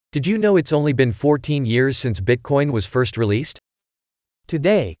Did you know it's only been 14 years since Bitcoin was first released?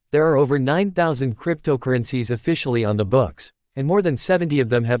 Today, there are over 9,000 cryptocurrencies officially on the books, and more than 70 of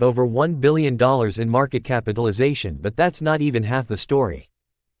them have over $1 billion in market capitalization, but that's not even half the story.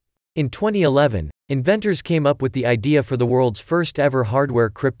 In 2011, inventors came up with the idea for the world's first ever hardware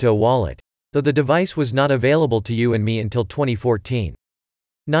crypto wallet, though the device was not available to you and me until 2014.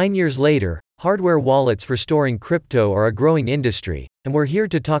 9 years later, hardware wallets for storing crypto are a growing industry, and we're here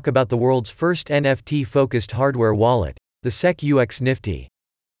to talk about the world's first NFT-focused hardware wallet, the SEC-UX Nifty.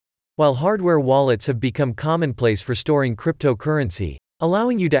 While hardware wallets have become commonplace for storing cryptocurrency,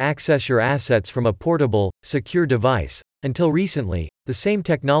 allowing you to access your assets from a portable, secure device, until recently, the same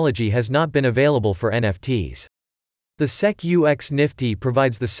technology has not been available for NFTs. The SEC-UX Nifty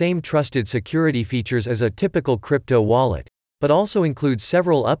provides the same trusted security features as a typical crypto wallet, but also includes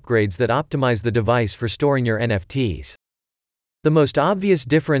several upgrades that optimize the device for storing your NFTs. The most obvious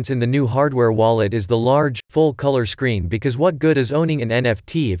difference in the new hardware wallet is the large, full-color screen, because what good is owning an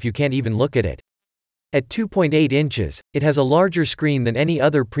NFT if you can't even look at it? At 2.8 inches, it has a larger screen than any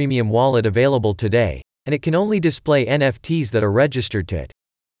other premium wallet available today, and it can only display NFTs that are registered to it.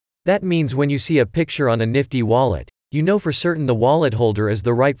 That means when you see a picture on a Nifty wallet, you know for certain the wallet holder is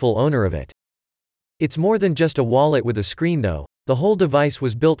the rightful owner of it. It's more than just a wallet with a screen though. The whole device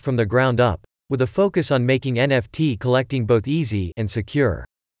was built from the ground up, with a focus on making NFT collecting both easy and secure.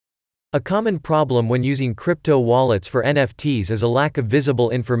 A common problem when using crypto wallets for NFTs is a lack of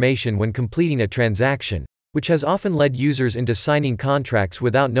visible information when completing a transaction, which has often led users into signing contracts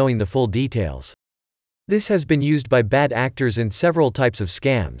without knowing the full details. This has been used by bad actors in several types of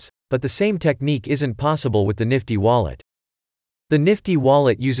scams, but the same technique isn't possible with the Nifty wallet. The Nifty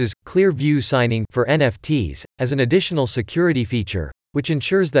wallet uses Clear View signing for NFTs as an additional security feature, which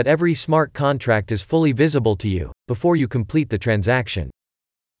ensures that every smart contract is fully visible to you before you complete the transaction.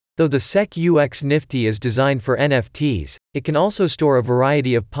 Though the SEC-UX Nifty is designed for NFTs, it can also store a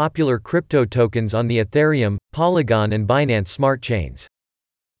variety of popular crypto tokens on the Ethereum, Polygon, and Binance Smart Chains.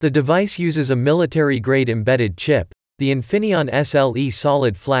 The device uses a military-grade embedded chip, the Infineon SLE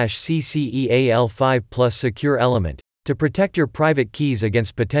Solid Flash CCEAL5 Plus secure element, to protect your private keys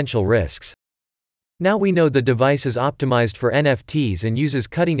against potential risks. Now we know the device is optimized for NFTs and uses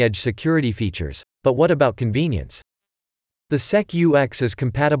cutting-edge security features, but what about convenience? The SEC-UX is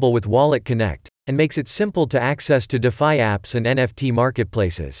compatible with Wallet Connect, and makes it simple to access to DeFi apps and NFT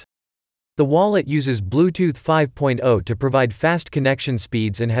marketplaces. The wallet uses Bluetooth 5.0 to provide fast connection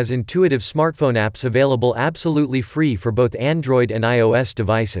speeds and has intuitive smartphone apps available absolutely free for both Android and iOS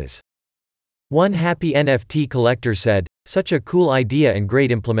devices. One happy NFT collector said, "Such a cool idea and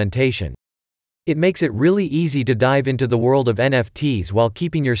great implementation. It makes it really easy to dive into the world of NFTs while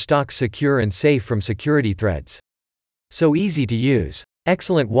keeping your stocks secure and safe from security threats. So easy to use.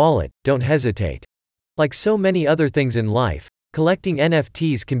 Excellent wallet, don't hesitate." Like so many other things in life, collecting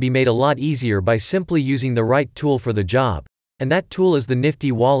NFTs can be made a lot easier by simply using the right tool for the job, and that tool is the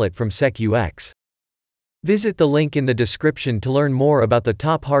Nifty wallet from SEC-UX. Visit the link in the description to learn more about the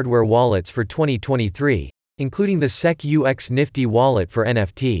top hardware wallets for 2023, including the SEC-UX Nifty wallet for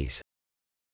NFTs.